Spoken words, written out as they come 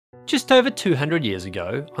Just over 200 years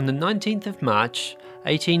ago, on the 19th of March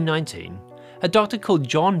 1819, a doctor called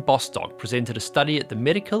John Bostock presented a study at the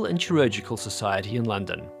Medical and Chirurgical Society in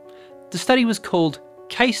London. The study was called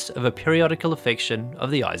Case of a Periodical Affection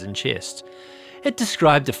of the Eyes and Chest. It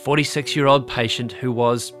described a 46-year-old patient who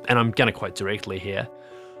was, and I'm going to quote directly here,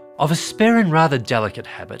 of a spare and rather delicate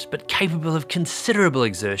habit, but capable of considerable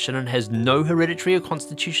exertion and has no hereditary or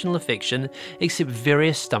constitutional affection except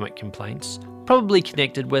various stomach complaints, probably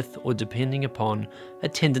connected with or depending upon a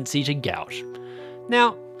tendency to gout.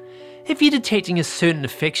 Now, if you're detecting a certain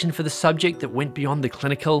affection for the subject that went beyond the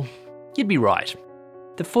clinical, you'd be right.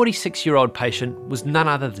 The 46-year-old patient was none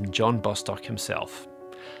other than John Bostock himself.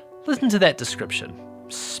 Listen to that description.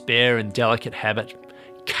 Spare and delicate habit,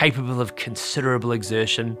 capable of considerable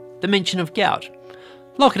exertion, the mention of gout.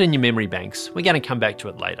 Lock it in your memory banks, we're going to come back to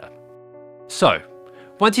it later. So,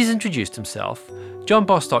 once he's introduced himself, John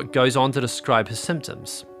Bostock goes on to describe his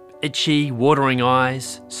symptoms. Itchy, watering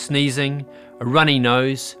eyes, sneezing, a runny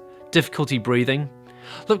nose, difficulty breathing.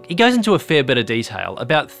 Look, he goes into a fair bit of detail,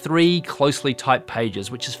 about 3 closely typed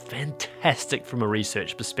pages, which is fantastic from a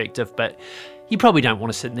research perspective, but you probably don't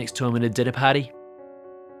want to sit next to him at a dinner party.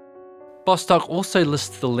 Bostock also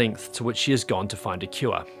lists the lengths to which he has gone to find a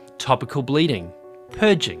cure. Topical bleeding,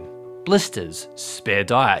 purging, blisters, spare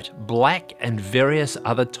diet, black and various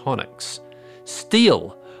other tonics,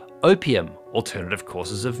 steel, opium, alternative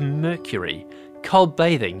courses of mercury, cold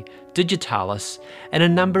bathing, digitalis, and a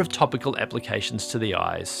number of topical applications to the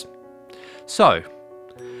eyes. So,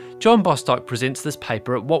 John Bostock presents this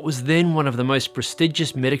paper at what was then one of the most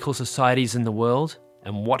prestigious medical societies in the world,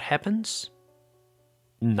 and what happens?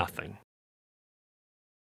 Nothing.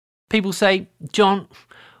 People say, John,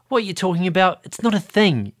 what you're talking about, it's not a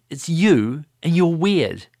thing. It's you, and you're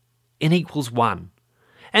weird. N equals 1.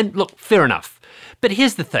 And look, fair enough. But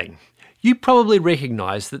here's the thing. You probably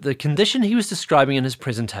recognise that the condition he was describing in his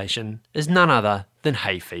presentation is none other than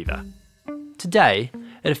hay fever. Today,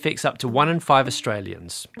 it affects up to 1 in 5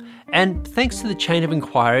 Australians. And thanks to the chain of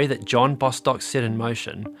inquiry that John Bostock set in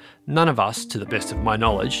motion, none of us, to the best of my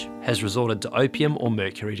knowledge, has resorted to opium or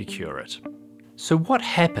mercury to cure it. So what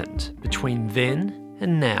happened between then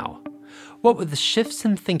and now? What were the shifts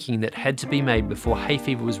in thinking that had to be made before hay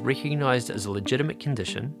fever was recognised as a legitimate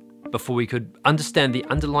condition, before we could understand the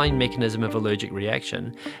underlying mechanism of allergic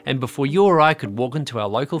reaction, and before you or I could walk into our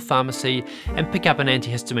local pharmacy and pick up an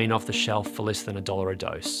antihistamine off the shelf for less than $1 a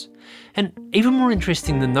dose? And even more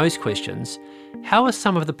interesting than those questions, how are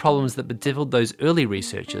some of the problems that bedeviled those early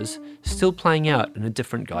researchers still playing out in a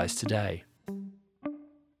different guise today?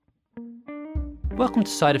 Welcome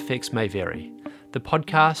to Side Effects May Vary, the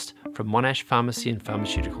podcast from Monash Pharmacy and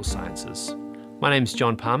Pharmaceutical Sciences. My name's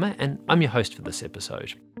John Palmer and I'm your host for this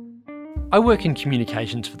episode. I work in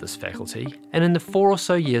communications for this faculty, and in the 4 or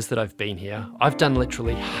so years that I've been here, I've done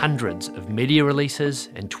literally hundreds of media releases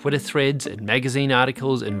and Twitter threads and magazine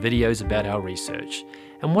articles and videos about our research.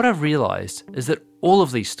 And what I've realised is that all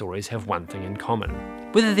of these stories have one thing in common.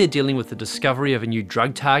 Whether they're dealing with the discovery of a new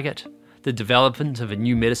drug target, the development of a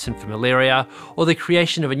new medicine for malaria, or the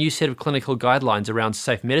creation of a new set of clinical guidelines around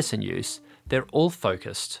safe medicine use, they're all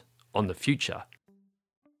focused on the future.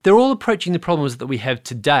 They're all approaching the problems that we have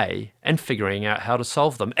today and figuring out how to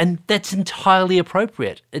solve them. And that's entirely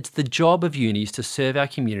appropriate. It's the job of unis to serve our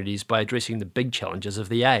communities by addressing the big challenges of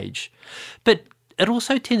the age. But it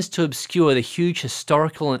also tends to obscure the huge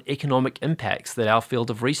historical and economic impacts that our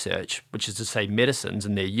field of research, which is to say medicines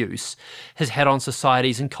and their use, has had on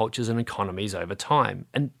societies and cultures and economies over time.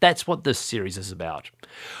 And that's what this series is about.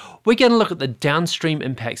 We're going to look at the downstream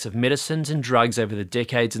impacts of medicines and drugs over the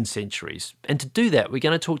decades and centuries. And to do that, we're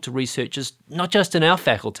going to talk to researchers not just in our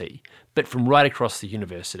faculty, but from right across the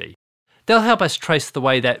university. They'll help us trace the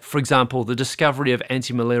way that, for example, the discovery of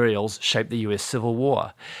anti-malarials shaped the US Civil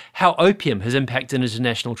War, how opium has impacted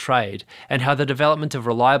international trade, and how the development of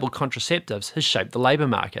reliable contraceptives has shaped the labour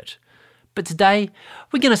market. But today,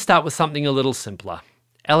 we're going to start with something a little simpler: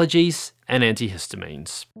 allergies and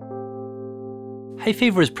antihistamines. Hay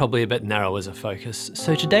fever is probably a bit narrow as a focus,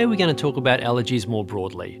 so today we're going to talk about allergies more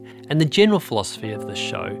broadly. And the general philosophy of this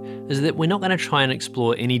show is that we're not going to try and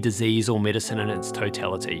explore any disease or medicine in its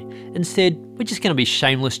totality. Instead, we're just going to be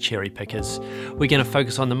shameless cherry pickers. We're going to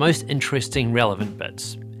focus on the most interesting, relevant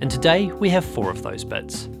bits. And today we have 4 of those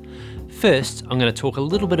bits. First, I'm going to talk a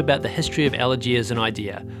little bit about the history of allergy as an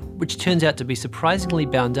idea, which turns out to be surprisingly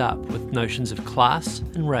bound up with notions of class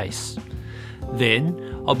and race. Then,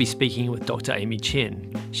 I'll be speaking with Dr. Amy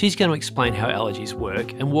Chen. She's going to explain how allergies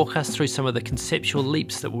work and walk us through some of the conceptual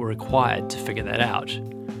leaps that were required to figure that out.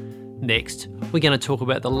 Next, we're going to talk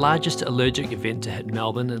about the largest allergic event to hit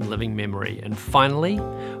Melbourne in living memory. And finally,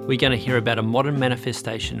 we're going to hear about a modern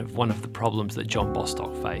manifestation of one of the problems that John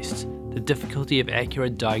Bostock faced, the difficulty of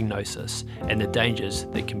accurate diagnosis and the dangers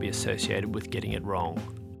that can be associated with getting it wrong.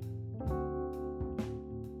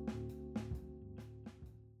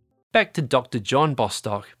 Back to Dr. John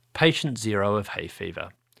Bostock, patient 0 of hay fever.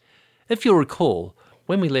 If you'll recall,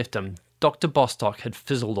 when we left him, Dr. Bostock had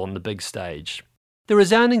fizzled on the big stage. The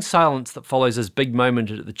resounding silence that follows his big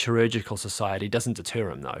moment at the Chirurgical Society doesn't deter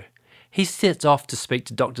him though. He sets off to speak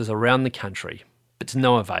to doctors around the country, but to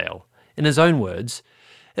no avail. In his own words,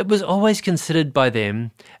 it was always considered by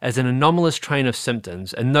them as an anomalous train of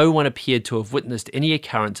symptoms and no one appeared to have witnessed any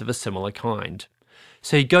occurrence of a similar kind.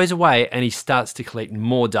 So he goes away and he starts to collect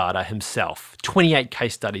more data himself, 28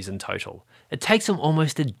 case studies in total. It takes him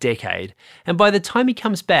almost a decade, and by the time he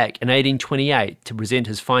comes back in 1828 to present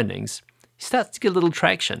his findings, he starts to get a little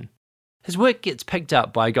traction. His work gets picked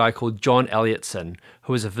up by a guy called John Elliotson,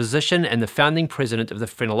 who is a physician and the founding president of the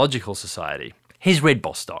Phrenological Society. He's read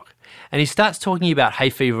Bostock, and he starts talking about hay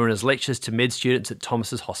fever in his lectures to med students at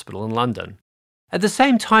Thomas's Hospital in London. At the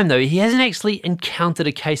same time though, he hasn't actually encountered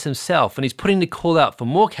a case himself, and he's putting the call out for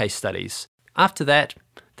more case studies. After that,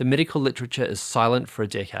 the medical literature is silent for a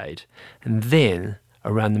decade. And then,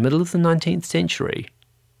 around the middle of the 19th century,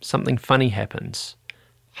 something funny happens.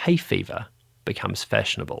 Hay fever becomes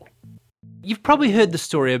fashionable. You've probably heard the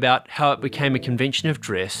story about how it became a convention of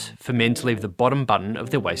dress for men to leave the bottom button of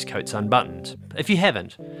their waistcoats unbuttoned. If you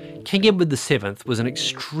haven't, King Edward VII was an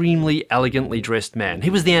extremely elegantly dressed man. He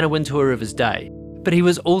was the Anna Wintour of his day. But he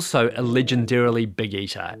was also a legendarily big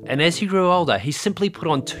eater, and as he grew older, he simply put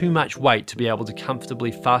on too much weight to be able to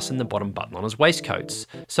comfortably fasten the bottom button on his waistcoats.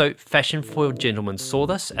 So fashion-foiled gentlemen saw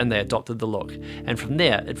this and they adopted the look, and from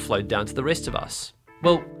there it flowed down to the rest of us.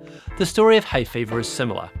 Well, the story of hay fever is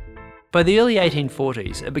similar. By the early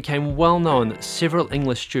 1840s, it became well known that several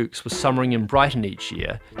English dukes were summering in Brighton each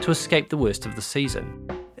year to escape the worst of the season.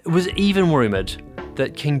 It was even rumoured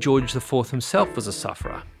that King George IV himself was a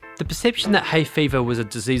sufferer. The perception that hay fever was a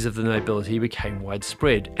disease of the nobility became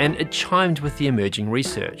widespread, and it chimed with the emerging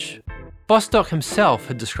research. Bostock himself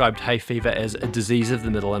had described hay fever as a disease of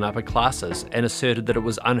the middle and upper classes, and asserted that it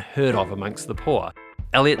was unheard of amongst the poor.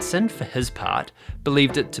 Elliotson, for his part,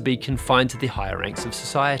 believed it to be confined to the higher ranks of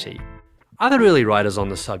society. Other early writers on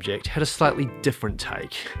the subject had a slightly different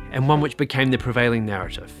take, and one which became the prevailing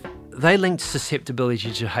narrative. They linked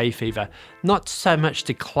susceptibility to hay fever not so much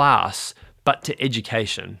to class, but to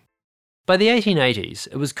education. By the 1880s,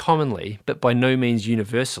 it was commonly, but by no means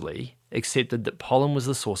universally, accepted that pollen was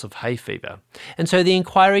the source of hay fever, and so the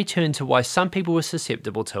inquiry turned to why some people were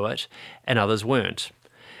susceptible to it and others weren't.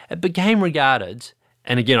 It became regarded,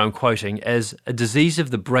 and again I'm quoting, as a disease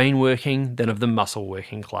of the brain working than of the muscle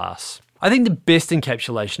working class. I think the best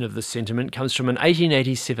encapsulation of this sentiment comes from an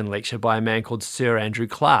 1887 lecture by a man called Sir Andrew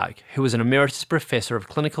Clark, who was an emeritus professor of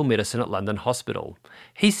clinical medicine at London Hospital.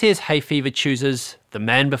 He says hay fever chooses the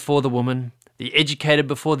man before the woman, the educated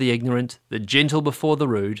before the ignorant, the gentle before the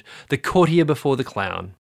rude, the courtier before the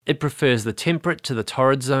clown. It prefers the temperate to the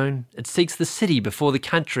torrid zone, it seeks the city before the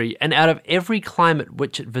country, and out of every climate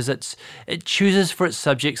which it visits, it chooses for its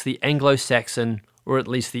subjects the Anglo-Saxon, or at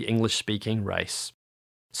least the English-speaking race.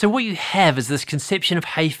 So what you have is this conception of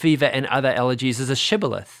hay fever and other allergies as a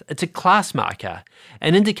shibboleth. It's a class marker,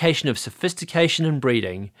 an indication of sophistication and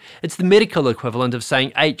breeding. It's the medical equivalent of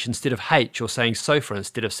saying H instead of H, or saying sofa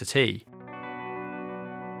instead of settee.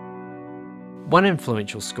 One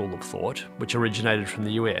influential school of thought, which originated from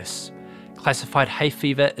the US, classified hay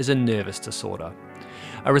fever as a nervous disorder,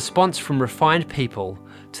 a response from refined people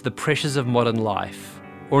to the pressures of modern life,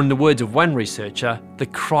 or in the words of one researcher, the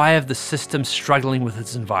cry of the system struggling with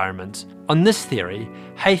its environment. On this theory,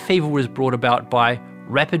 hay fever was brought about by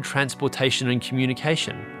rapid transportation and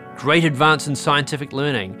communication, great advance in scientific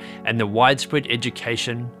learning, and the widespread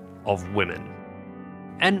education of women.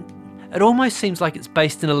 And it almost seems like it's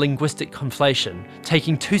based in a linguistic conflation,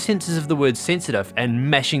 taking two senses of the word sensitive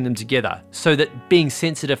and mashing them together, so that being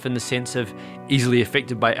sensitive in the sense of easily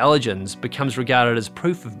affected by allergens becomes regarded as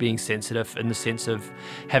proof of being sensitive in the sense of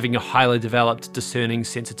having a highly developed discerning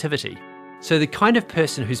sensitivity. So the kind of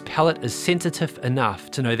person whose palate is sensitive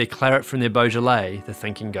enough to know their claret from their Beaujolais, the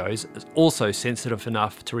thinking goes, is also sensitive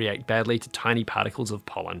enough to react badly to tiny particles of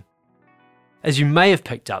pollen. As you may have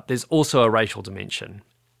picked up, there's also a racial dimension.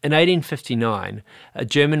 In 1859, a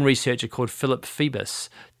German researcher called Philipp Phoebus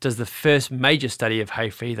does the first major study of hay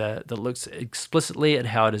fever that looks explicitly at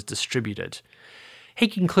how it is distributed. He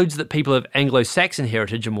concludes that people of Anglo-Saxon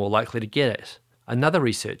heritage are more likely to get it. Another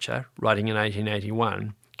researcher, writing in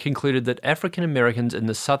 1881, concluded that African Americans in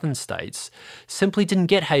the southern states simply didn't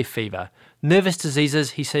get hay fever. Nervous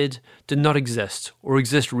diseases, he said, did not exist, or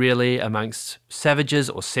exist rarely amongst savages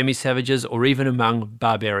or semi-savages, or even among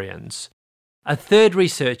barbarians. A third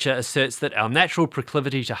researcher asserts that our natural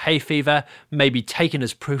proclivity to hay fever may be taken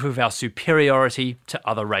as proof of our superiority to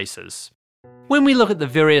other races. When we look at the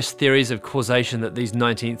various theories of causation that these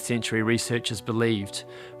 19th century researchers believed,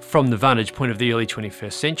 from the vantage point of the early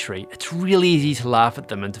 21st century, it's really easy to laugh at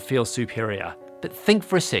them and to feel superior. But think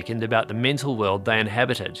for a second about the mental world they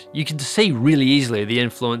inhabited. You can see really easily the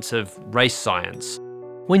influence of race science.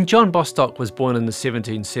 When John Bostock was born in the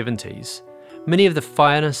 1770s, many of the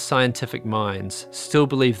finest scientific minds still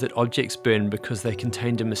believed that objects burned because they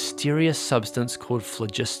contained a mysterious substance called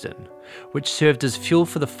phlogiston, which served as fuel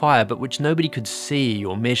for the fire but which nobody could see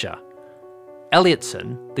or measure.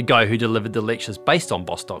 Elliotson, the guy who delivered the lectures based on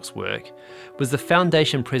Bostock's work, was the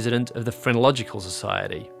foundation president of the Phrenological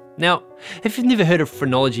Society. Now, if you've never heard of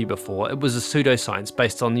phrenology before, it was a pseudoscience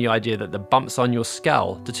based on the idea that the bumps on your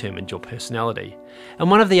skull determined your personality.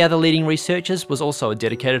 And one of the other leading researchers was also a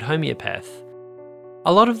dedicated homeopath.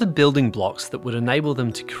 A lot of the building blocks that would enable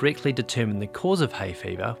them to correctly determine the cause of hay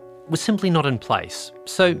fever were simply not in place.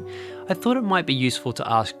 So I thought it might be useful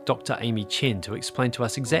to ask Dr. Amy Chen to explain to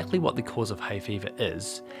us exactly what the cause of hay fever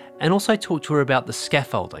is, and also talk to her about the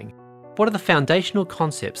scaffolding. What are the foundational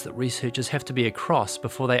concepts that researchers have to be across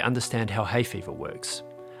before they understand how hay fever works?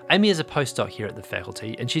 Amy is a postdoc here at the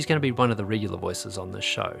faculty, and she's going to be one of the regular voices on this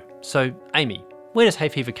show. So, Amy, where does hay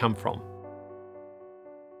fever come from?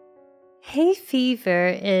 Hay fever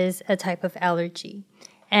is a type of allergy.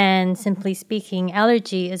 And simply speaking,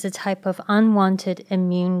 allergy is a type of unwanted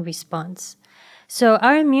immune response. So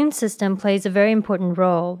our immune system plays a very important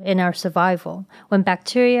role in our survival. When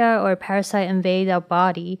bacteria or parasite invade our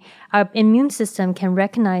body, our immune system can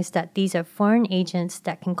recognize that these are foreign agents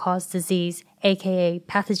that can cause disease, aka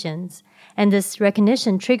pathogens. And this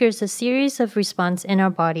recognition triggers a series of responses in our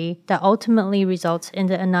body that ultimately results in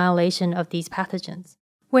the annihilation of these pathogens.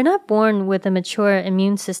 We're not born with a mature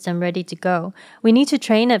immune system ready to go. We need to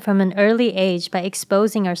train it from an early age by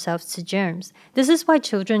exposing ourselves to germs. This is why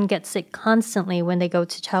children get sick constantly when they go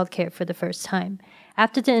to childcare for the first time.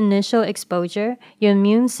 After the initial exposure, your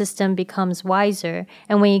immune system becomes wiser,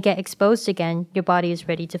 and when you get exposed again, your body is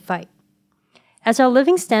ready to fight. As our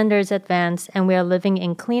living standards advance and we are living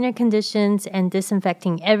in cleaner conditions and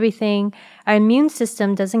disinfecting everything, our immune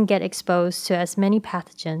system doesn't get exposed to as many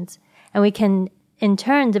pathogens, and we can in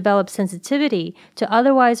turn develop sensitivity to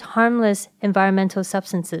otherwise harmless environmental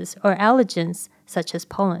substances or allergens such as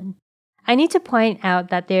pollen. I need to point out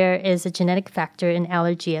that there is a genetic factor in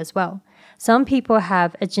allergy as well. Some people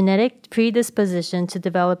have a genetic predisposition to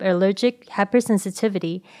develop allergic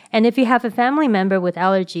hypersensitivity, and if you have a family member with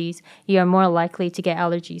allergies, you are more likely to get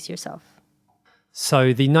allergies yourself.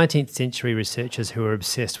 So the 19th century researchers who were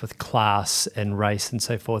obsessed with class and race and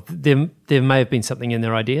so forth, there may have been something in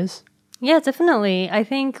their ideas? Yeah, definitely. I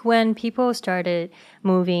think when people started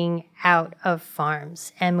moving out of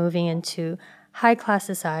farms and moving into high-class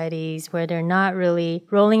societies where they're not really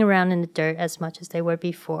rolling around in the dirt as much as they were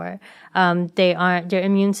before, their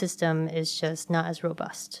immune system is just not as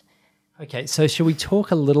robust. Okay, so should we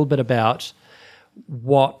talk a little bit about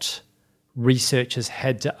what researchers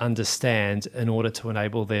had to understand in order to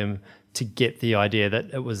enable them to get the idea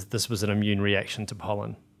that this was an immune reaction to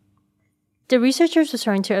pollen? The researchers were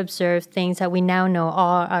starting to observe things that we now know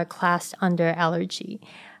are classed under allergy.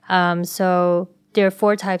 So there are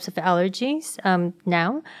 4 types of allergies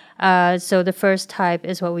now. So the first type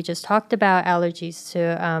is what we just talked about, allergies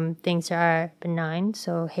to things that are benign,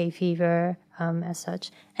 so hay fever as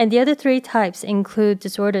such. And the other 3 types include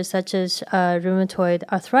disorders such as rheumatoid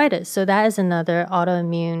arthritis. So that is another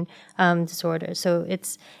autoimmune disorder. So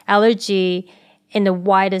it's allergy in the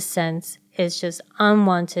widest sense. Is just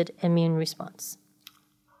unwanted immune response.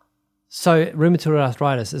 So rheumatoid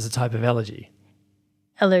arthritis is a type of allergy?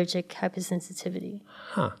 Allergic hypersensitivity.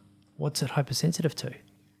 Huh. What's it hypersensitive to?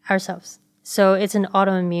 Ourselves. So it's an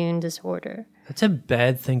autoimmune disorder. That's a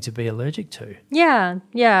bad thing to be allergic to. Yeah,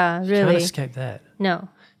 really. You can't escape that. No.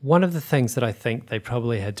 One of the things that I think they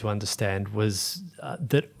probably had to understand was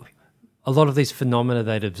that a lot of these phenomena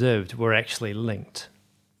they'd observed were actually linked.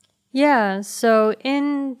 Yeah, so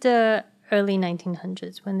in the early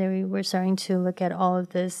 1900s, when they were starting to look at all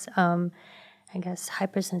of this,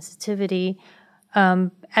 hypersensitivity,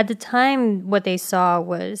 at the time what they saw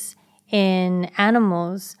was in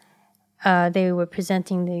animals, they were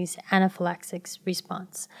presenting these anaphylactic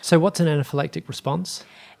response. So what's an anaphylactic response?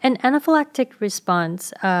 An anaphylactic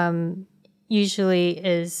response usually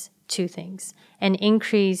is 2 things: an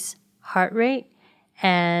increased heart rate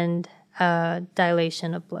and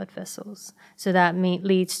dilation of blood vessels. So that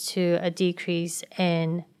leads to a decrease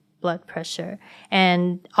in blood pressure.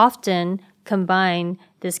 And often combined,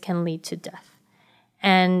 this can lead to death.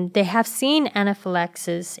 And they have seen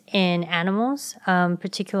anaphylaxis in animals,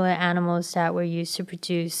 particular animals that were used to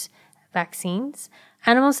produce vaccines.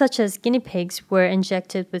 Animals such as guinea pigs were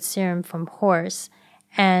injected with serum from horse.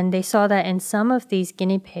 And they saw that in some of these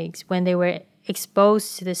guinea pigs, when they were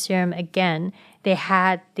exposed to the serum again, they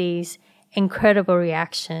had these incredible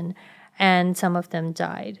reaction, and some of them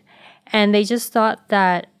died. And they just thought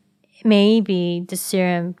that maybe the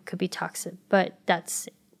serum could be toxic, but that's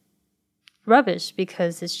rubbish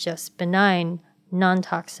because it's just benign,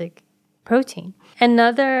 non-toxic protein.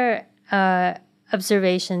 Another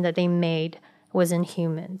observation that they made was in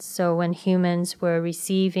humans. So when humans were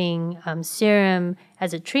receiving serum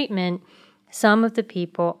as a treatment, some of the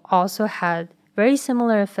people also had very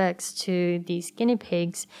similar effects to these guinea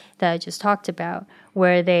pigs that I just talked about,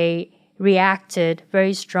 where they reacted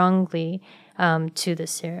very strongly to the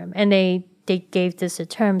serum. And they gave this a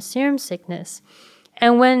term, serum sickness.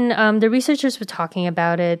 And when the researchers were talking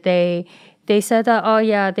about it, they said that, oh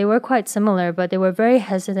yeah, they were quite similar, but they were very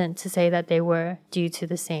hesitant to say that they were due to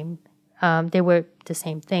the same, they were the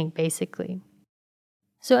same thing, basically.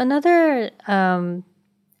 So another,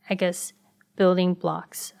 I guess, building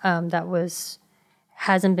blocks that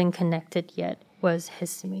hasn't been connected yet was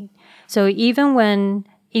histamine. So even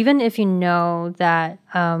if you know that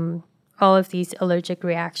all of these allergic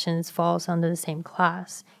reactions falls under the same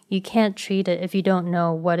class, you can't treat it if you don't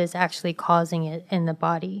know what is actually causing it in the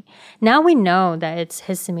body. Now we know that it's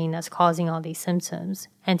histamine that's causing all these symptoms.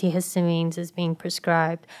 Antihistamines is being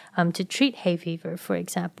prescribed to treat hay fever, for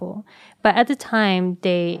example. But at the time,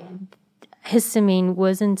 histamine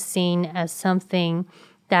wasn't seen as something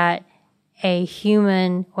that a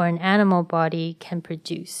human or an animal body can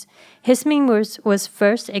produce. Histamine was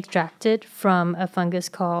first extracted from a fungus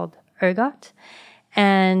called ergot.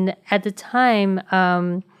 And at the time,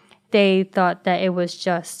 they thought that it was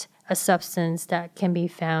just a substance that can be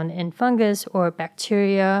found in fungus or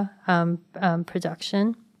bacteria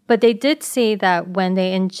production. But they did see that when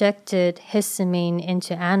they injected histamine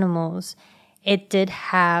into animals, it did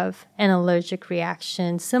have an allergic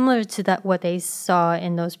reaction similar to what they saw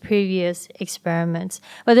in those previous experiments.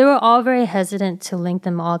 But they were all very hesitant to link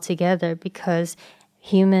them all together because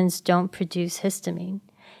humans don't produce histamine.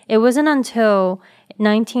 It wasn't until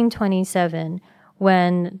 1927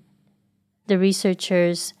 when the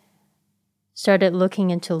researchers started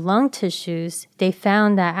looking into lung tissues, they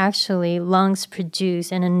found that actually lungs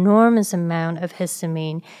produce an enormous amount of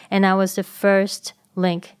histamine. And that was the first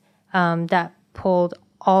link that pulled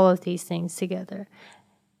all of these things together.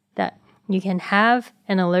 That you can have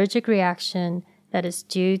an allergic reaction that is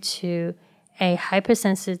due to a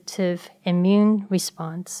hypersensitive immune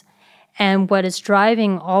response. And what is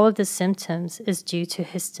driving all of the symptoms is due to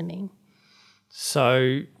histamine.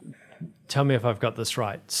 So tell me if I've got this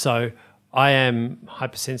right. So I am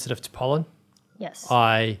hypersensitive to pollen. Yes.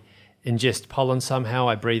 I ingest pollen somehow,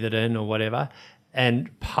 I breathe it in or whatever.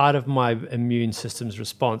 And part of my immune system's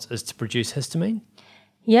response is to produce histamine?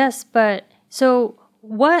 Yes, but so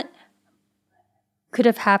what could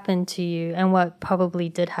have happened to you, and what probably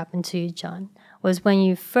did happen to you, John, was when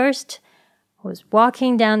you first was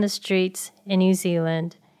walking down the streets in New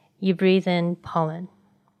Zealand, you breathe in pollen.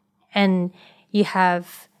 And you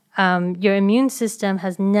have, your immune system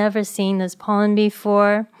has never seen this pollen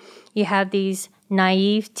before. You have these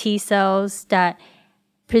naive T cells that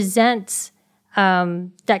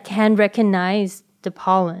that can recognize the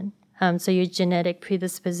pollen. So your genetic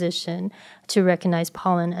predisposition to recognize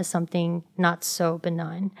pollen as something not so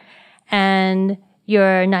benign. And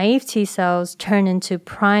your naive T cells turn into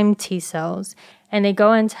prime T cells, and they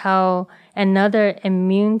go and tell another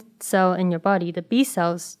immune cell in your body, the B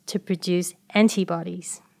cells, to produce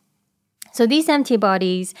antibodies. So these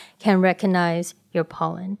antibodies can recognize your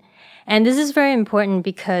pollen. And this is very important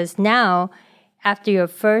because now, after your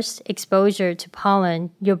first exposure to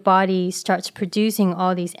pollen, your body starts producing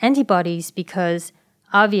all these antibodies because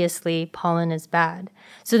obviously pollen is bad.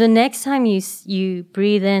 So the next time you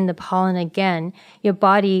breathe in the pollen again, your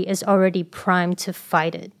body is already primed to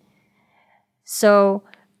fight it. So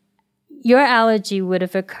your allergy would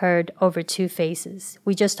have occurred over 2 phases.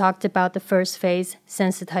 We just talked about the first phase,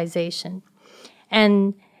 sensitization.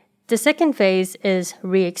 And the second phase is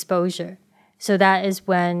re-exposure. So that is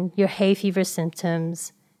when your hay fever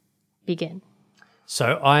symptoms begin.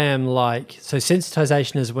 So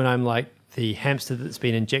sensitization is when I'm like the hamster that's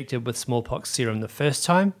been injected with smallpox serum the first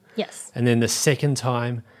time. Yes. And then the second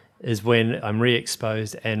time is when I'm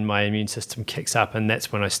re-exposed and my immune system kicks up, and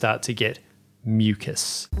that's when I start to get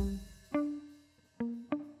mucus.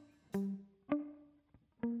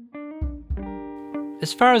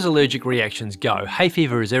 As far as allergic reactions go, hay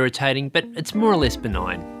fever is irritating, but it's more or less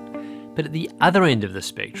benign. But at the other end of the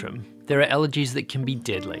spectrum, there are allergies that can be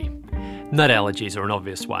deadly. Nut allergies are an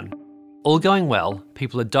obvious one. All going well,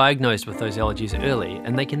 people are diagnosed with those allergies early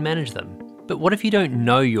and they can manage them. But what if you don't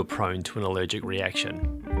know you're prone to an allergic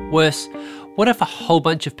reaction? Worse, what if a whole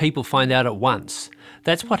bunch of people find out at once?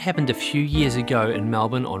 That's what happened a few years ago in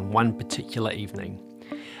Melbourne on one particular evening.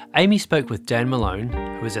 Amy spoke with Dan Malone,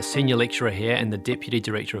 who is a senior lecturer here and the Deputy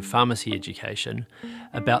Director of Pharmacy Education,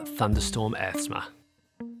 about thunderstorm asthma.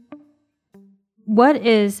 What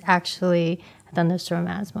is actually thunderstorm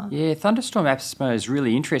asthma? Yeah, thunderstorm asthma is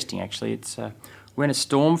really interesting, actually. It's when a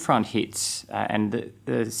storm front hits and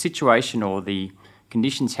the situation or the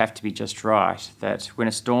conditions have to be just right, that when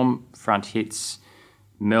a storm front hits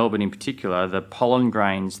Melbourne in particular, the pollen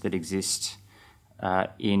grains that exist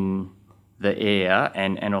in the air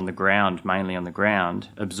and on the ground, mainly on the ground,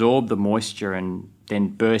 absorb the moisture and then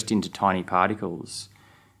burst into tiny particles.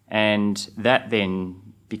 And that then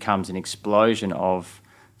becomes an explosion of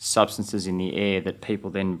substances in the air that people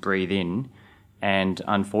then breathe in and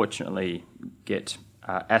unfortunately get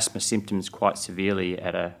asthma symptoms quite severely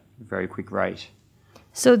at a very quick rate.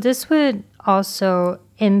 So this would also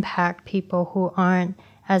impact people who aren't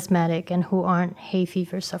asthmatic and who aren't hay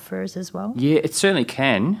fever sufferers as well? Yeah, it certainly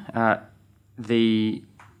can. The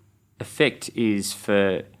effect is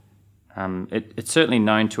for, it's certainly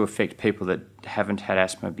known to affect people that haven't had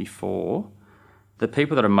asthma before. The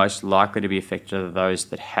people that are most likely to be affected are those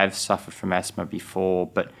that have suffered from asthma before,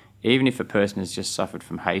 but even if a person has just suffered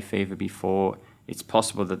from hay fever before, it's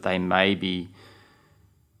possible that they may be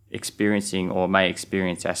experiencing or may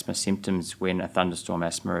experience asthma symptoms when a thunderstorm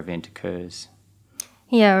asthma event occurs.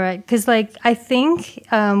 Yeah, right. Because I think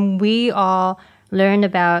we all learned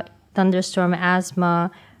about thunderstorm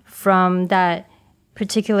asthma from that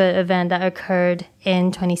particular event that occurred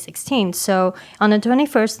in 2016. So on the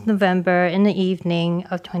 21st of November in the evening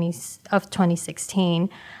of 2016,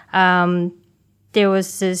 there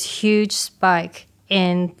was this huge spike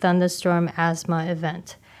in thunderstorm asthma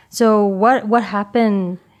event. So what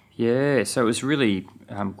happened? Yeah, so it was really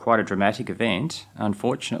quite a dramatic event.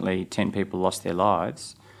 Unfortunately, 10 people lost their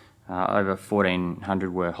lives. Over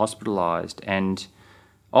 1,400 were hospitalised, and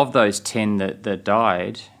of those 10 that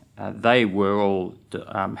died, they were all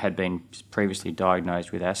had been previously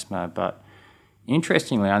diagnosed with asthma, but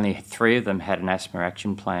interestingly, only 3 of them had an asthma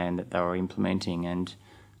action plan that they were implementing, and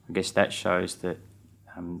I guess that shows that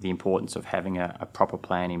the importance of having a proper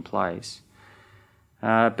plan in place.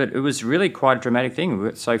 But it was really quite a dramatic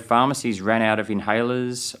thing. So pharmacies ran out of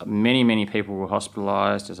inhalers. Many people were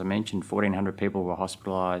hospitalised. As I mentioned, 1,400 people were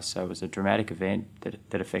hospitalised. So it was a dramatic event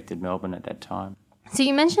that affected Melbourne at that time. So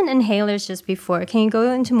you mentioned inhalers just before. Can you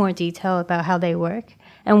go into more detail about how they work?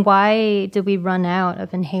 And why did we run out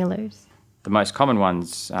of inhalers? The most common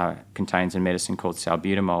ones contains a medicine called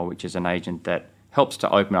salbutamol, which is an agent that helps to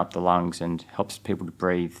open up the lungs and helps people to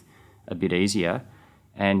breathe a bit easier.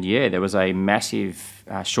 And yeah, there was a massive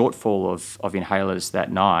shortfall of inhalers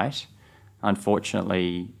that night.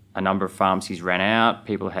 Unfortunately, a number of pharmacies ran out.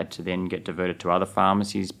 People had to then get diverted to other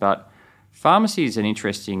pharmacies. But pharmacy is an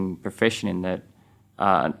interesting profession in that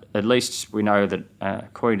at least we know that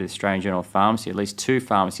according to the Australian Journal of Pharmacy, at least 2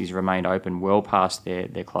 pharmacies remained open well past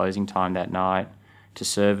their closing time that night to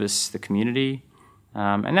service the community.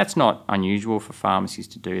 And that's not unusual for pharmacies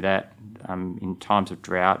to do that. In times of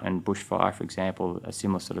drought and bushfire, for example, a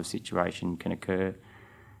similar sort of situation can occur.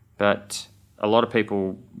 But a lot of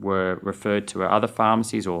people were referred to other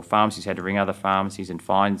pharmacies, or pharmacies had to ring other pharmacies and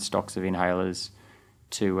find stocks of inhalers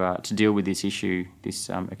to deal with this issue, this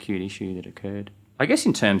acute issue that occurred. I guess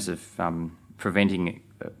in terms of preventing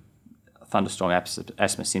thunderstorm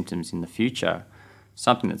asthma symptoms in the future,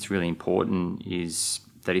 something that's really important is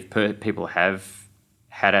that if people have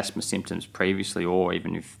had asthma symptoms previously, or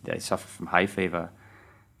even if they suffer from hay fever,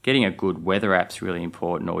 getting a good weather app's really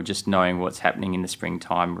important, or just knowing what's happening in the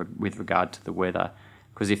springtime with regard to the weather.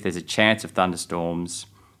 Because if there's a chance of thunderstorms,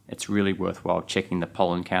 it's really worthwhile checking the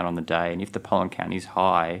pollen count on the day. And if the pollen count is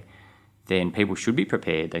high, then people should be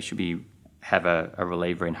prepared. They should have a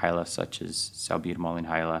reliever inhaler such as salbutamol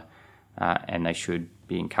inhaler, and they should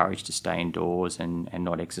be encouraged to stay indoors and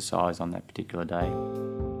not exercise on that particular day.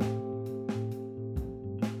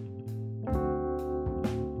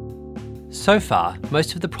 So far,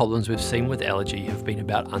 most of the problems we've seen with allergy have been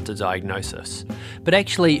about underdiagnosis, but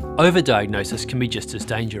actually overdiagnosis can be just as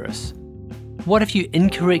dangerous. What if you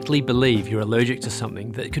incorrectly believe you're allergic to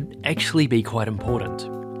something that could actually be quite important?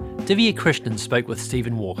 Divya Krishnan spoke with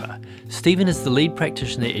Stephen Walker. Stephen is the lead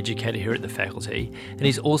practitioner educator here at the faculty, and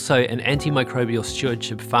he's also an antimicrobial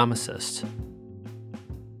stewardship pharmacist.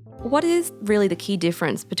 What is really the key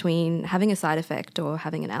difference between having a side effect or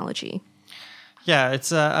having an allergy? Yeah,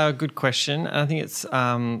 it's a good question. I think it's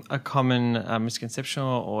a common misconception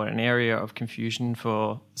or an area of confusion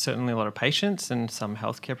for certainly a lot of patients and some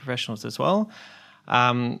healthcare professionals as well.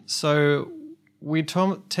 So we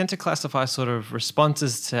tend to classify sort of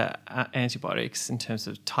responses to antibiotics in terms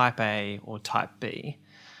of type A or type B.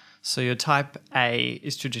 So your type A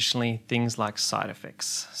is traditionally things like side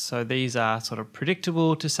effects. So these are sort of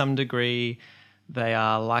predictable to some degree. They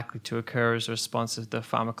are likely to occur as a response of the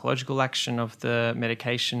pharmacological action of the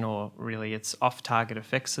medication or really its off-target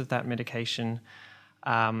effects of that medication.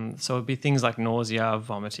 So it would be things like nausea,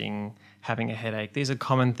 vomiting, having a headache. These are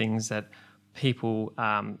common things that people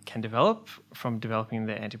can develop from developing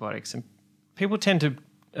their antibiotics. And people tend to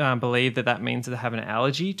believe that means that they have an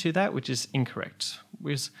allergy to that, which is incorrect.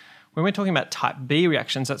 When we're talking about type B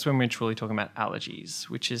reactions, that's when we're truly talking about allergies,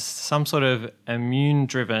 which is some sort of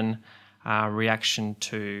immune-driven reaction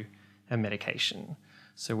to a medication.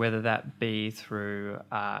 So whether that be through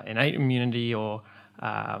innate immunity or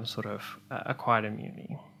sort of acquired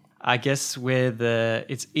immunity. I guess where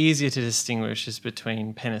it's easier to distinguish is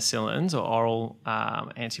between penicillins or oral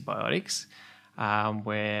antibiotics,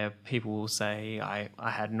 where people will say,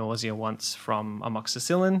 I had nausea once from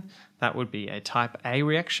amoxicillin. That would be a type A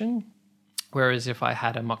reaction. Whereas if I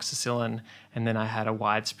had amoxicillin and then I had a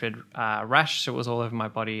widespread rash, so it was all over my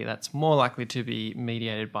body, that's more likely to be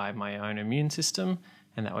mediated by my own immune system,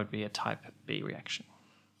 and that would be a type B reaction.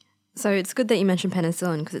 So it's good that you mentioned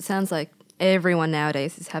penicillin because it sounds like everyone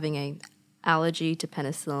nowadays is having an allergy to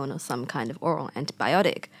penicillin or some kind of oral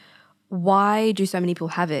antibiotic. Why do so many people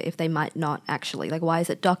have it if they might not actually? Like, why is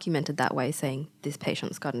it documented that way, saying this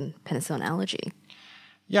patient's got a penicillin allergy?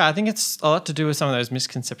 Yeah, I think it's a lot to do with some of those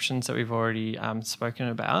misconceptions that we've already spoken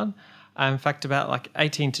about. In fact, about like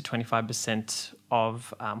 18 to 25%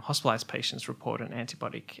 of hospitalised patients report an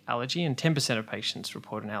antibiotic allergy, and 10% of patients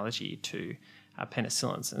report an allergy to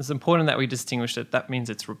penicillins. And it's important that we distinguish that means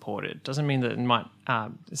it's reported. It doesn't mean that it might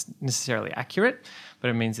is necessarily accurate, but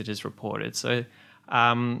it means it is reported. So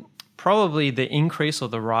probably the increase or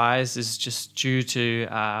the rise is just due to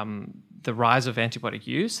the rise of antibiotic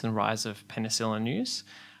use and rise of penicillin use.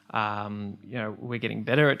 We're getting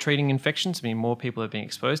better at treating infections. I mean, more people are being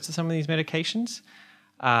exposed to some of these medications.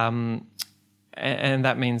 And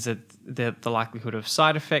that means that the likelihood of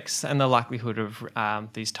side effects and the likelihood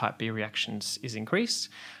of these type B reactions is increased.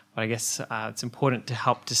 But I guess it's important to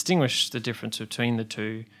help distinguish the difference between the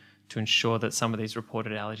two to ensure that some of these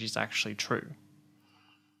reported allergies are actually true.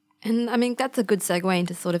 And I mean, that's a good segue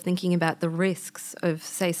into sort of thinking about the risks of,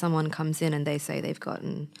 say, someone comes in and they say they've got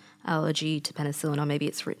an allergy to penicillin, or maybe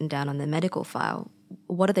it's written down on their medical file.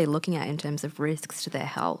 What are they looking at in terms of risks to their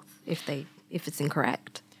health if it's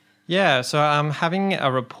incorrect? Yeah, so having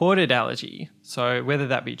a reported allergy, so whether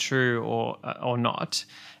that be true or not,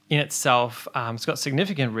 in itself, it's got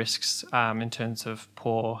significant risks in terms of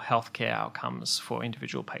poor healthcare outcomes for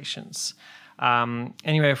individual patients.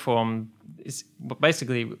 Anywhere from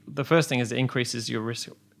basically the first thing is it increases your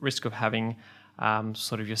risk of having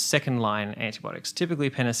sort of your second line antibiotics. Typically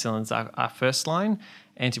penicillins are first line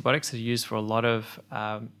antibiotics that are used for a lot of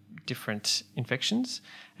different infections,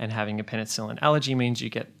 and having a penicillin allergy means you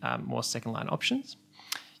get more second line options.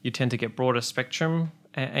 You tend to get broader spectrum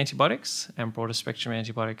antibiotics, and broader spectrum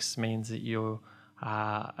antibiotics means that you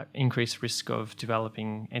increase risk of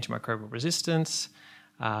developing antimicrobial resistance,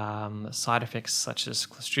 side effects such as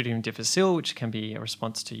Clostridium difficile, which can be a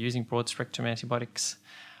response to using broad-spectrum antibiotics.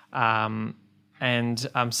 And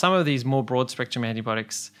some of these more broad-spectrum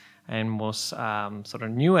antibiotics and more sort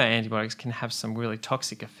of newer antibiotics can have some really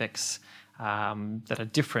toxic effects that are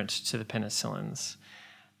different to the penicillins.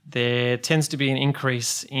 There tends to be an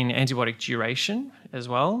increase in antibiotic duration as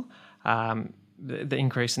well, the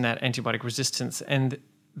increase in that antibiotic resistance, and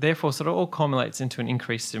therefore sort of all culminates into an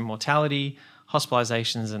increase in mortality,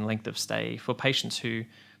 hospitalizations and length of stay for patients who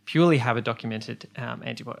purely have a documented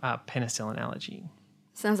penicillin allergy.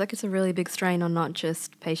 Sounds like it's a really big strain on not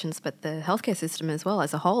just patients but the healthcare system as well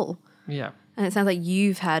as a whole. Yeah. And it sounds like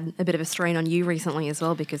you've had a bit of a strain on you recently as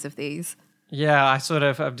well because of these. Yeah,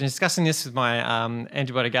 I've been discussing this with my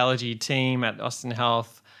antibiotic allergy team at Austin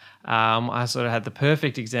Health. I sort of had the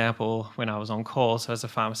perfect example when I was on call. So as a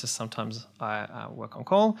pharmacist, sometimes I work on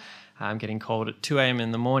call. I'm getting called at 2 a.m.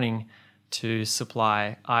 in the morning to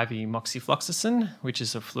supply IV moxifloxacin, which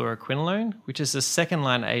is a fluoroquinolone, which is a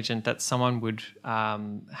second-line agent that someone would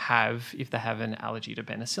have if they have an allergy to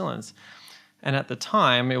penicillins. And at the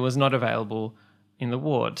time, it was not available in the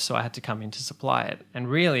ward, so I had to come in to supply it. And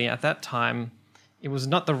really, at that time, it was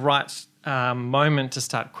not the right moment to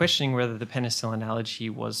start questioning whether the penicillin allergy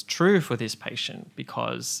was true for this patient,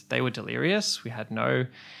 because they were delirious. We had no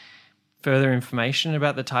further information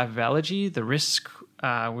about the type of allergy. The risk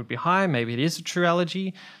would be high. Maybe it is a true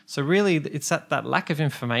allergy. So really, it's that lack of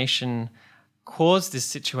information caused this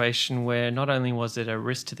situation where not only was it a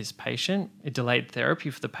risk to this patient, it delayed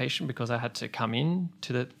therapy for the patient because I had to come in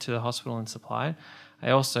to the hospital and supply it.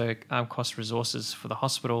 I also cost resources for the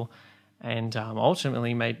hospital, and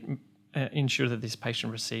ultimately ensure that this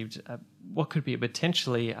patient received what could be a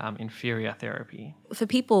potentially inferior therapy. For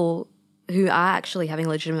people who are actually having a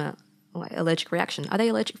legitimate allergic reaction, are they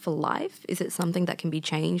allergic for life? Is it something that can be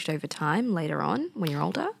changed over time later on when you're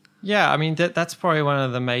older? Yeah, I mean, that's probably one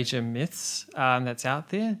of the major myths that's out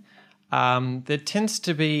there. There used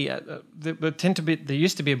to be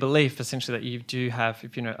a belief essentially that you do have,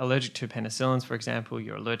 if you're allergic to penicillins, for example,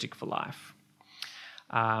 you're allergic for life.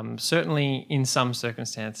 Certainly, in some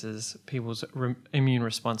circumstances, people's immune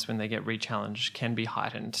response when they get re-challenged can be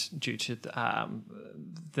heightened due to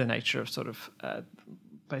the nature of sort of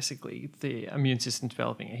basically the immune system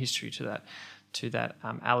developing a history to that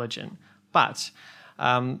allergen. But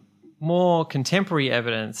more contemporary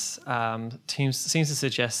evidence seems to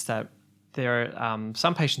suggest that there are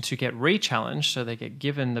some patients who get re-challenged, so they get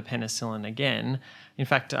given the penicillin again. In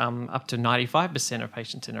fact, up to 95% of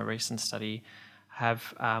patients in a recent study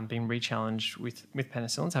have been re-challenged with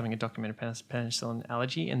penicillins, having a documented penicillin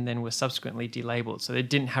allergy, and then were subsequently delabeled. So they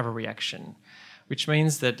didn't have a reaction, which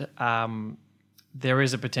means that there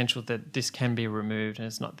is a potential that this can be removed and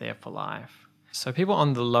it's not there for life. So people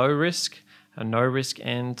on the low risk and no risk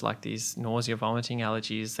end, like these nausea, vomiting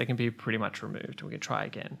allergies, they can be pretty much removed. We can try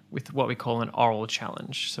again with what we call an oral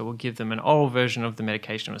challenge. So we'll give them an oral version of the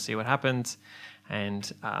medication, we'll see what happens,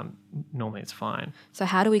 and normally it's fine. So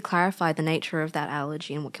how do we clarify the nature of that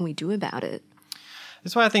allergy and what can we do about it?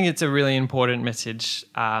 That's why I think it's a really important message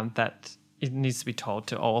that it needs to be told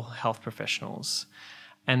to all health professionals,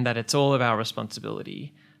 and that it's all of our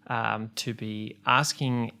responsibility to be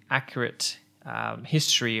asking accurate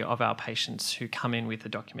history of our patients who come in with a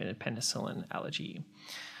documented penicillin allergy.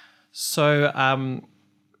 So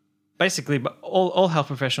basically, all health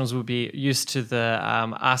professionals will be used to the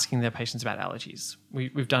asking their patients about allergies.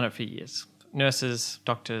 We've done it for years. Nurses,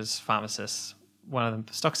 doctors, pharmacists, one of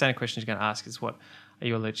the stock standard questions you're going to ask is, are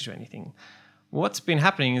you allergic to anything? What's been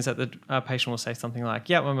happening is that the patient will say something like,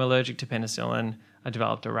 yeah, I'm allergic to penicillin, I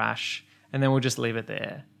developed a rash, and then we'll just leave it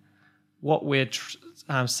there. What we're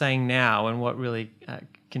saying now, and what really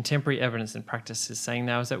contemporary evidence and practice is saying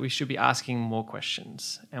now, is that we should be asking more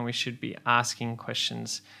questions, and we should be asking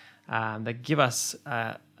questions that give us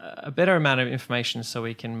a better amount of information so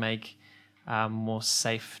we can make more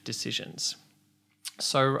safe decisions.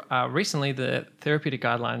 So recently, the therapeutic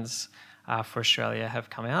guidelines for Australia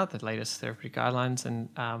have come out, the latest therapeutic guidelines,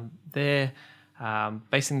 and they're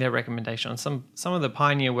basing their recommendation on some of the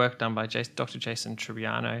pioneer work done by Dr. Jason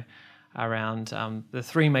Trubiano around the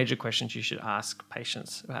three major questions you should ask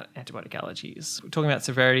patients about antibiotic allergies. We're talking about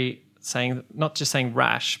severity, not just saying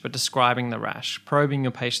rash, but describing the rash, probing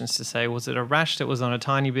your patients to say, was it a rash that was on a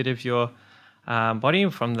tiny bit of your body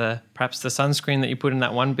from perhaps the sunscreen that you put in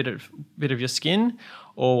that one bit of your skin,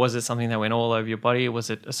 or was it something that went all over your body? Was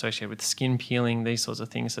it associated with skin peeling, these sorts of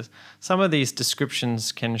things? So some of these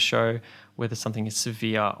descriptions can show whether something is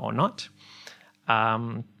severe or not.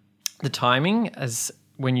 The timing, as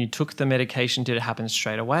when you took the medication, did it happen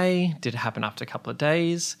straight away? Did it happen after a couple of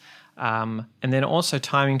days? And then also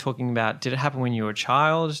timing, talking about, did it happen when you were a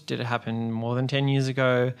child? Did it happen more than 10 years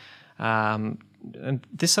ago? And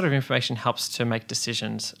this sort of information helps to make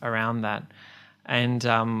decisions around that. And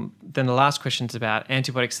then the last question is about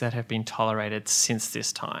antibiotics that have been tolerated since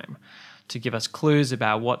this time, to give us clues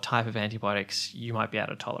about what type of antibiotics you might be able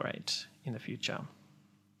to tolerate in the future.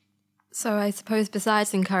 So I suppose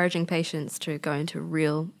besides encouraging patients to go into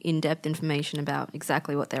real in-depth information about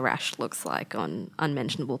exactly what their rash looks like on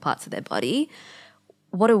unmentionable parts of their body,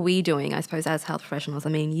 what are we doing, I suppose, as health professionals? I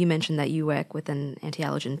mean, you mentioned that you work with an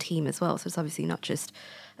anti-allergen team as well, so it's obviously not just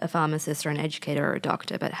a pharmacist or an educator or a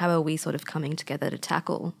doctor, but how are we sort of coming together to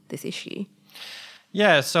tackle this issue?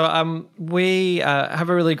 Yeah, so we have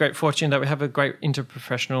a really great fortune that we have a great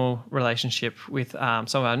interprofessional relationship with some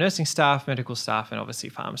of our nursing staff, medical staff, and obviously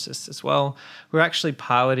pharmacists as well. We're actually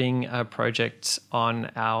piloting a project on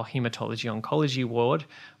our hematology oncology ward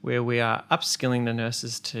where we are upskilling the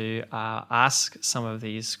nurses to ask some of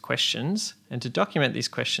these questions and to document these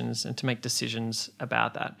questions and to make decisions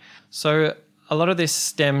about that. So a lot of this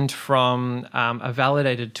stemmed from a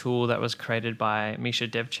validated tool that was created by Misha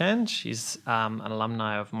Devchand. She's an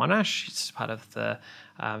alumni of Monash. She's part of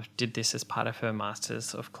did this as part of her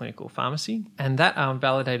Masters of Clinical Pharmacy. And that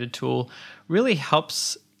validated tool really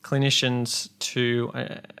helps clinicians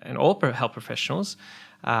and all health professionals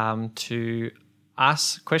to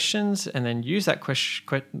ask questions and then use that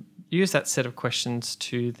set of questions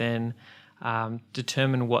to then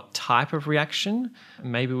determine what type of reaction.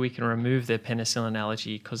 Maybe we can remove their penicillin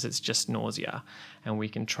allergy because it's just nausea, and we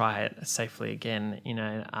can try it safely again in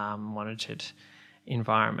a monitored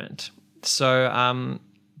environment. So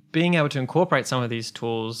being able to incorporate some of these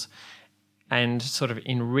tools and sort of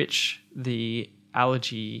enrich the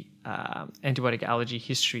antibiotic allergy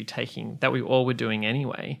history taking that we all were doing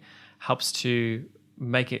anyway helps to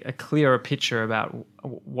make it a clearer picture about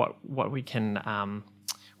what we can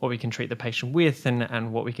treat the patient with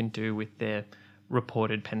and what we can do with their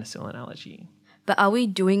reported penicillin allergy. But are we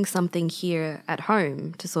doing something here at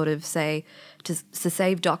home to sort of say, to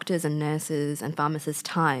save doctors and nurses and pharmacists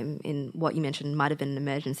time in what you mentioned might have been an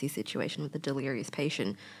emergency situation with a delirious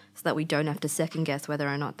patient, so that we don't have to second guess whether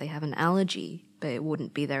or not they have an allergy, but it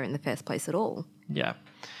wouldn't be there in the first place at all? Yeah.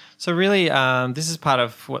 So really, this is part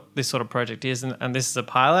of what this sort of project is, and this is a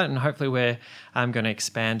pilot, and hopefully we're going to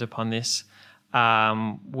expand upon this.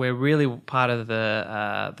 We're really part of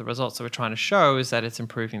the results that we're trying to show is that it's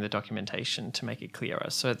improving the documentation to make it clearer,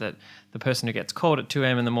 so that the person who gets called at 2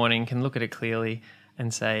 a.m. in the morning can look at it clearly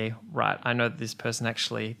and say, right, I know that this person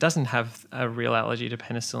actually doesn't have a real allergy to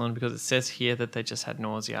penicillin because it says here that they just had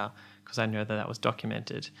nausea, because I know that was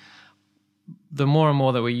documented. The more and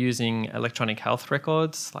more that we're using electronic health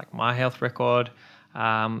records, like My Health Record,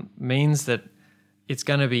 means that it's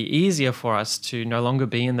going to be easier for us to no longer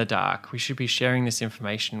be in the dark. We should be sharing this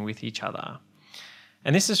information with each other.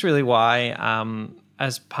 And this is really why,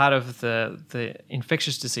 as part of the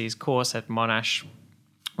infectious disease course at Monash,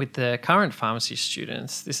 with the current pharmacy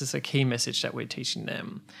students, this is a key message that we're teaching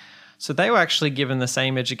them. So they were actually given the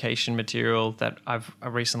same education material that I've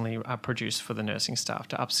recently produced for the nursing staff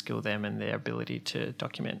to upskill them in their ability to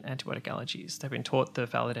document antibiotic allergies. They've been taught the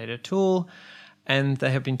validator tool, and they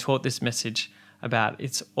have been taught this message about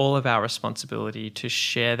it's all of our responsibility to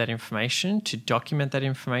share that information, to document that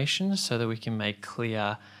information so that we can make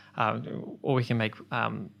clear or we can make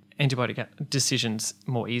antibiotic decisions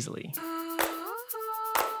more easily.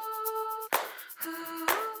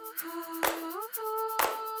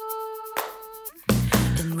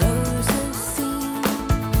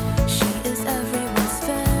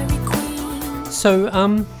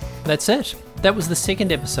 So that's it. That was the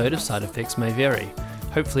second episode of Side Effects May Vary.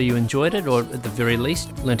 Hopefully you enjoyed it, or at the very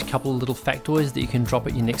least learnt a couple of little factoids that you can drop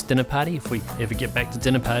at your next dinner party if we ever get back to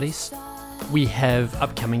dinner parties. We have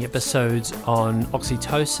upcoming episodes on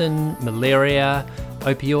oxytocin, malaria,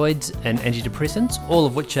 opioids and antidepressants, all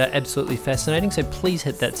of which are absolutely fascinating, so please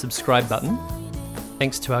hit that subscribe button.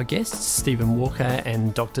 Thanks to our guests, Stephen Walker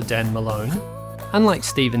and Dr. Dan Malone. Unlike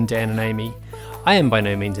Stephen, Dan and Amy, I am by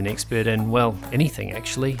no means an expert in, well, anything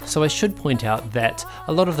actually, so I should point out that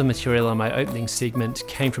a lot of the material on my opening segment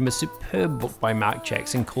came from a superb book by Mark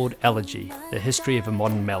Jackson called Allergy, The History of a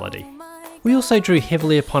Modern Malady. We also drew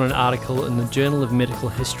heavily upon an article in the Journal of Medical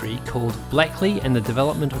History called Blackley and the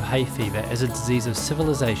Development of Hay Fever as a Disease of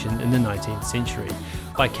Civilization in the 19th Century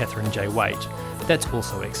by Catherine J. Waite. That's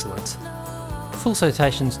also excellent. Full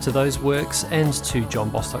citations to those works and to John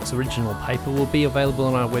Bostock's original paper will be available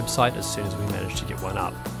on our website as soon as we manage to get one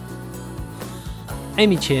up.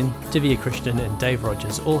 Amy Chen, Divya Krishnan and Dave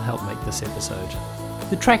Rogers all helped make this episode.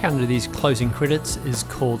 The track under these closing credits is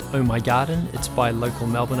called Oh My Garden. It's by local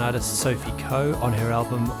Melbourne artist Sophie Coe on her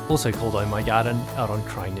album, also called Oh My Garden, out on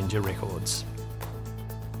Crying Ninja Records.